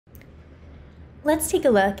Let's take a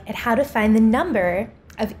look at how to find the number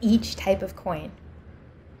of each type of coin.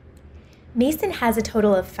 Mason has a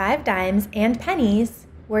total of 5 dimes and pennies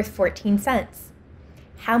worth 14 cents.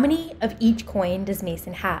 How many of each coin does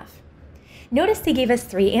Mason have? Notice they gave us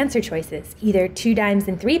 3 answer choices, either 2 dimes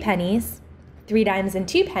and 3 pennies, 3 dimes and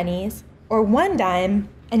 2 pennies, or 1 dime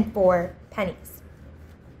and 4 pennies.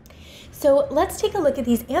 So let's take a look at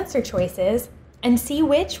these answer choices and see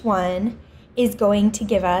which one is going to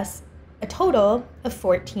give us a total of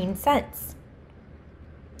 14 cents.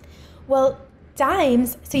 Well,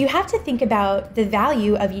 dimes, so you have to think about the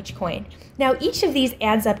value of each coin. Now, each of these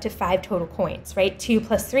adds up to 5 total coins, right? 2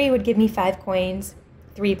 plus 3 would give me 5 coins,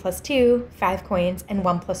 3 plus 2, 5 coins, and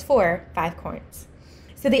 1 plus 4, 5 coins.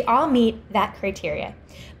 So they all meet that criteria.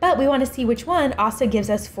 But we want to see which one also gives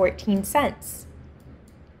us 14 cents,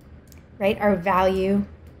 right? Our value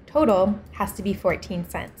total has to be 14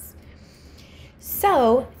 cents.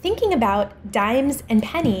 So, thinking about dimes and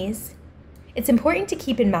pennies, it's important to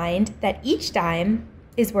keep in mind that each dime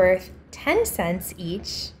is worth 10 cents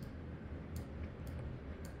each,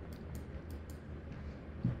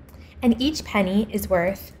 and each penny is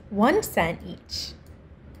worth 1 cent each.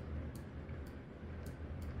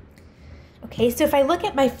 Okay, so if I look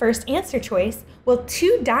at my first answer choice, well,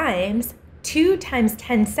 2 dimes, 2 times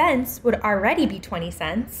 10 cents would already be 20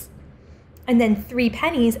 cents. And then 3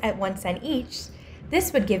 pennies at 1 cent each,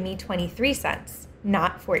 this would give me 23 cents,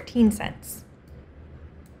 not 14 cents.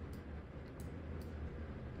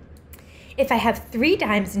 If I have 3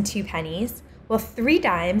 dimes and 2 pennies, well, 3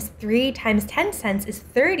 dimes, 3 times 10 cents is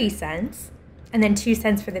 30 cents, and then 2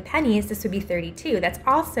 cents for the pennies, this would be 32. That's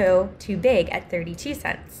also too big at 32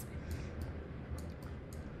 cents.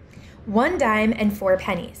 1 dime and 4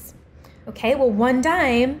 pennies. Okay, well, 1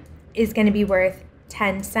 dime is going to be worth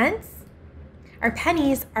 10 cents. Our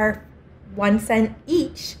pennies are 1 cent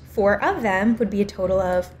each. 4 of them would be a total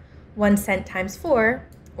of 1 cent times 4,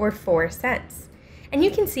 or 4 cents. And you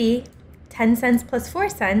can see 10 cents plus 4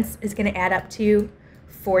 cents is going to add up to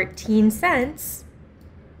 14 cents.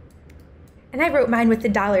 And I wrote mine with the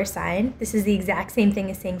dollar sign. This is the exact same thing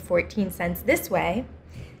as saying 14 cents this way.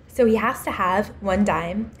 So he has to have 1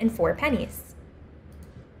 dime and 4 pennies.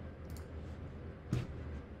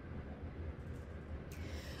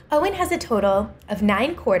 Owen has a total of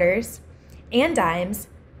 9 quarters and dimes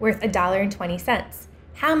worth $1.20.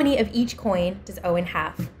 How many of each coin does Owen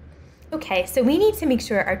have? Okay, so we need to make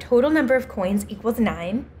sure our total number of coins equals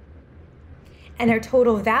 9 and our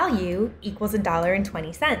total value equals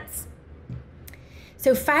 $1.20.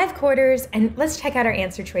 So 5 quarters, and let's check out our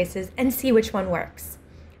answer choices and see which one works.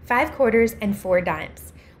 5 quarters and 4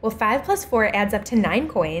 dimes. Well, 5 plus 4 adds up to 9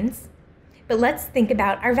 coins, but let's think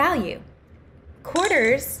about our value.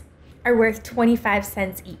 Quarters are worth 25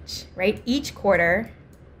 cents each, right? Each quarter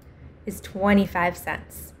is 25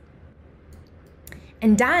 cents.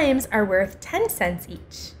 And dimes are worth 10 cents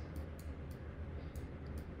each.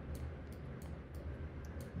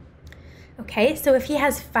 Okay, so if he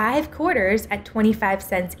has 5 quarters at 25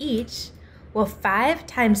 cents each, well, 5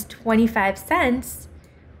 times 25 cents,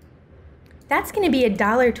 that's going to be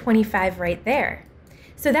 $1.25 right there.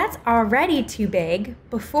 So that's already too big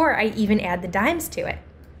before I even add the dimes to it.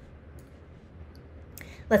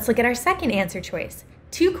 Let's look at our second answer choice,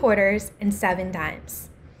 2 quarters and 7 dimes.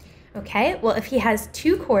 Okay, well, if he has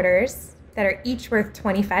 2 quarters that are each worth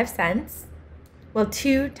 25 cents, well,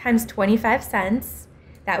 2 times 25 cents,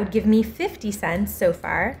 that would give me 50 cents so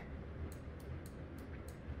far.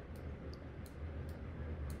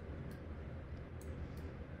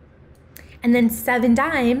 And then 7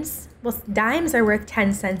 dimes, well, dimes are worth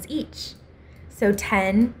 10 cents each. So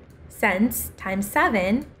 10 cents times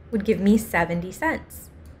 7 would give me 70 cents.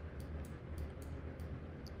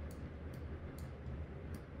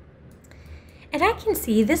 And I can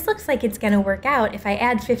see this looks like it's going to work out if I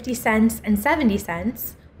add 50 cents and 70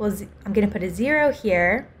 cents. Well, I'm going to put a 0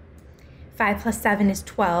 here. 5 plus 7 is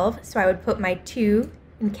 12, so I would put my 2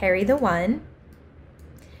 and carry the 1.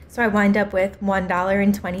 So I wind up with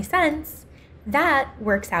 $1.20. That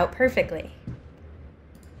works out perfectly.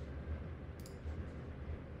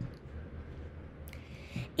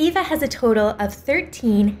 Eva has a total of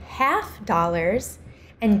 13 half dollars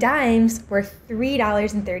and dimes worth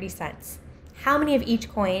 $3.30. How many of each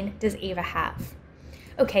coin does Ava have?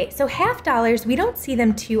 Okay, so half dollars, we don't see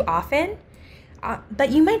them too often,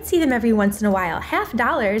 but you might see them every once in a while. Half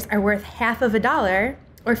dollars are worth half of a dollar,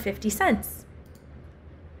 or 50 cents.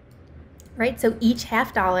 Right, so each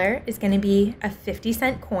half dollar is going to be a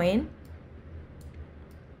 50-cent coin.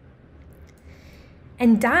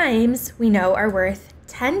 And dimes, we know, are worth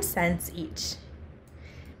 10 cents each.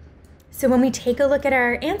 So when we take a look at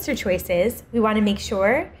our answer choices, we want to make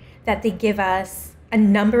sure that they give us a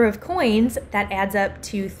number of coins that adds up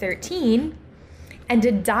to 13 and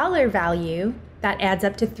a dollar value that adds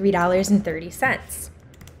up to $3.30.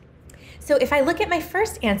 So if I look at my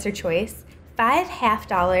first answer choice, 5 half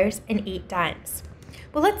dollars and 8 dimes.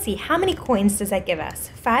 Well, let's see, how many coins does that give us?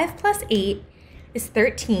 5 plus 8 is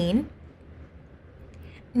 13.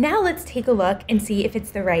 Now let's take a look and see if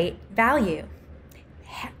it's the right value.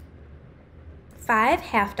 5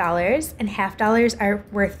 half dollars and half dollars are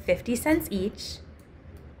worth 50 cents each.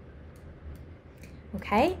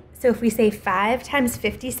 Okay, so if we say 5 times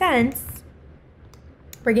 50 cents,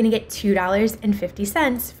 we're going to get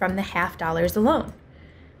 $2.50 from the half dollars alone.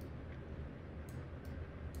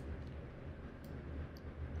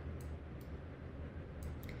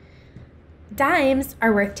 Dimes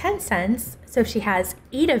are worth 10 cents, so if she has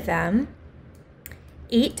 8 of them,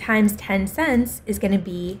 8 times 10 cents is going to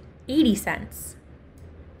be 80 cents.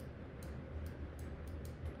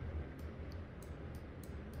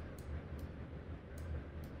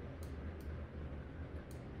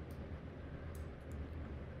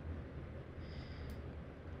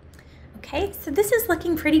 Okay, so this is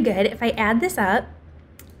looking pretty good. If I add this up,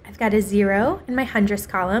 I've got a 0 in my hundredths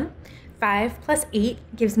column. 5 plus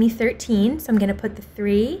 8 gives me 13, so I'm going to put the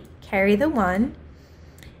 3, carry the 1,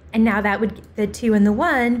 and now that would, the 2 and the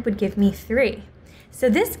 1 would give me 3. So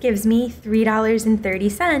this gives me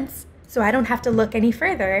 $3.30, so I don't have to look any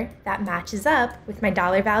further. That matches up with my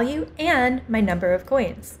dollar value and my number of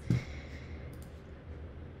coins.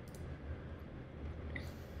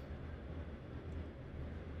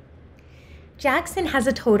 Jackson has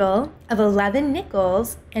a total of 11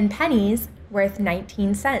 nickels and pennies worth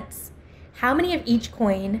 19 cents. How many of each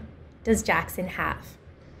coin does Jackson have?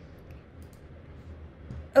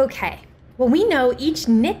 Okay, well, we know each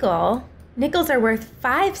nickels are worth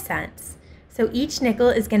 5 cents. So each nickel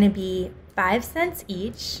is going to be 5 cents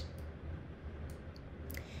each.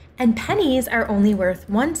 And pennies are only worth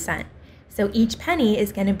 1 cent. So each penny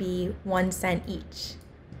is going to be 1 cent each.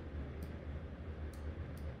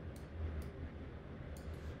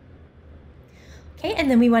 Okay,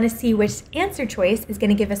 and then we want to see which answer choice is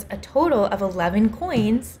going to give us a total of 11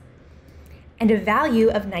 coins and a value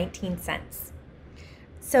of 19 cents.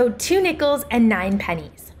 So 2 nickels and 9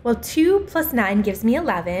 pennies. Well, 2 plus 9 gives me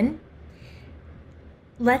 11.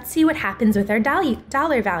 Let's see what happens with our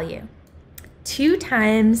dollar value. 2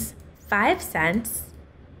 times 5 cents.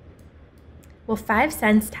 Well, 5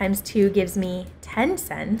 cents times 2 gives me 10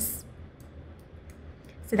 cents.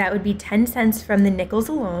 So that would be 10 cents from the nickels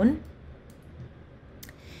alone.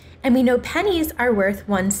 And we know pennies are worth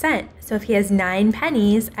 1 cent. So if he has 9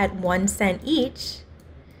 pennies at 1 cent each,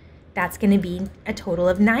 that's going to be a total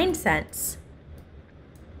of 9 cents.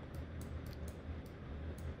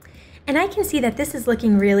 And I can see that this is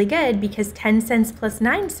looking really good because 10 cents plus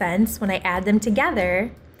 9 cents, when I add them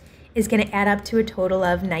together, is going to add up to a total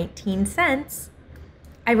of 19 cents.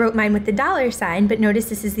 I wrote mine with the dollar sign, but notice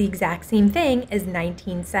this is the exact same thing as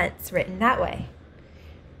 19 cents written that way.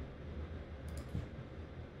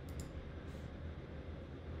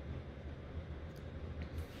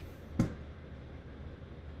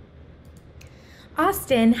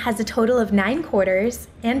 Austin has a total of 9 quarters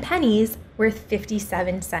and pennies worth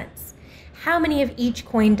 57 cents. How many of each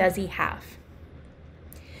coin does he have?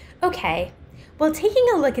 Okay, well, taking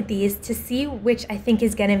a look at these to see which I think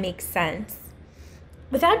is going to make sense,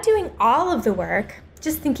 without doing all of the work,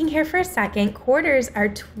 just thinking here for a second, quarters are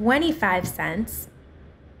 25 cents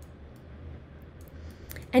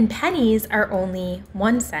and pennies are only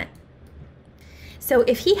 1 cent. So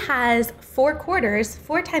if he has 4 quarters,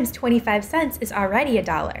 4 times 25 cents is already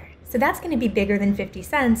 $1. So that's going to be bigger than 50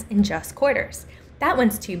 cents in just quarters. That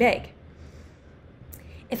one's too big.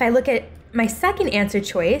 If I look at my second answer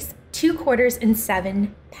choice, 2 quarters and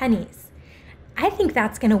 7 pennies, I think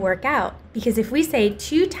that's going to work out because if we say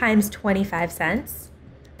 2 times 25 cents,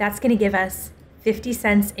 that's going to give us 50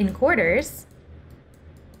 cents in quarters.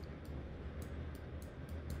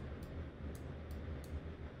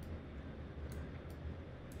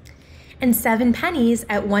 And 7 pennies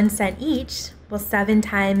at 1 cent each, well, 7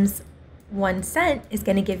 times 1 cent is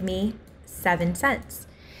going to give me 7 cents.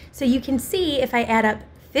 So you can see if I add up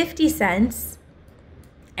 50 cents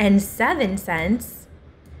and 7 cents,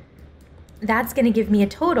 that's going to give me a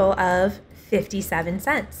total of 57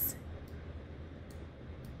 cents.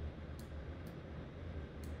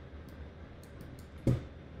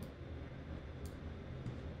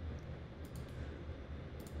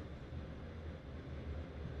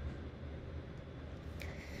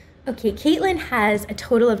 Okay, Caitlin has a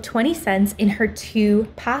total of 20 cents in her 2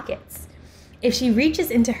 pockets. if she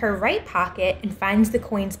reaches into her right pocket and finds the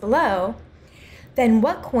coins below, then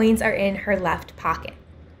what coins are in her left pocket?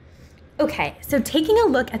 Okay, so taking a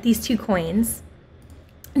look at these two coins,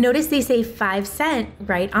 notice they say 5 cent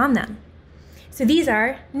right on them. So these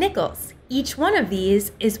are nickels. Each one of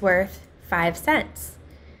these is worth 5 cents.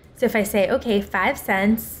 So if I say, okay, 5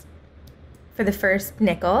 cents for the first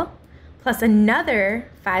nickel, plus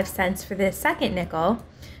another 5 cents for the second nickel,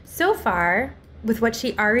 so far, with what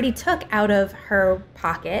she already took out of her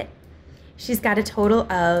pocket, she's got a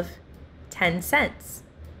total of 10 cents.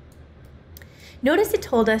 Notice it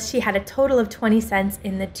told us she had a total of 20 cents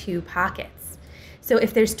in the two pockets. So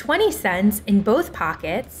if there's 20 cents in both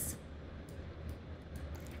pockets,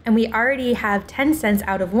 and we already have 10 cents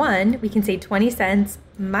out of one, we can say 20 cents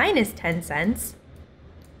minus 10 cents.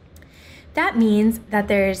 That means that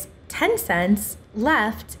there's 10 cents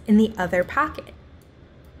left in the other pocket.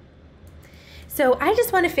 So I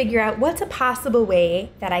just want to figure out what's a possible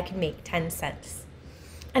way that I can make 10 cents.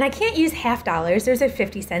 And I can't use half dollars, those are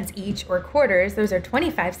 50 cents each, or quarters, those are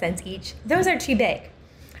 25 cents each. Those are too big.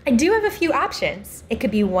 I do have a few options. It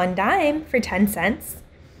could be 1 dime for 10 cents.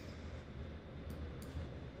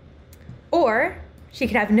 Or she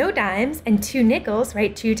could have no dimes and 2 nickels,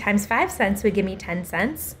 right? 2 times 5 cents would give me 10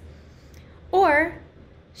 cents. Or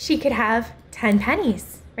she could have 10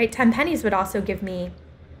 pennies, right? 10 pennies would also give me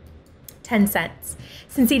 10 cents.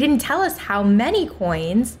 Since he didn't tell us how many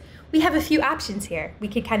coins, we have a few options here. We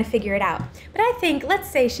could kind of figure it out. But I think, let's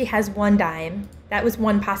say she has 1 dime. That was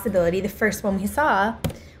one possibility, the first one we saw,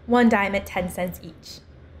 1 dime at 10 cents each.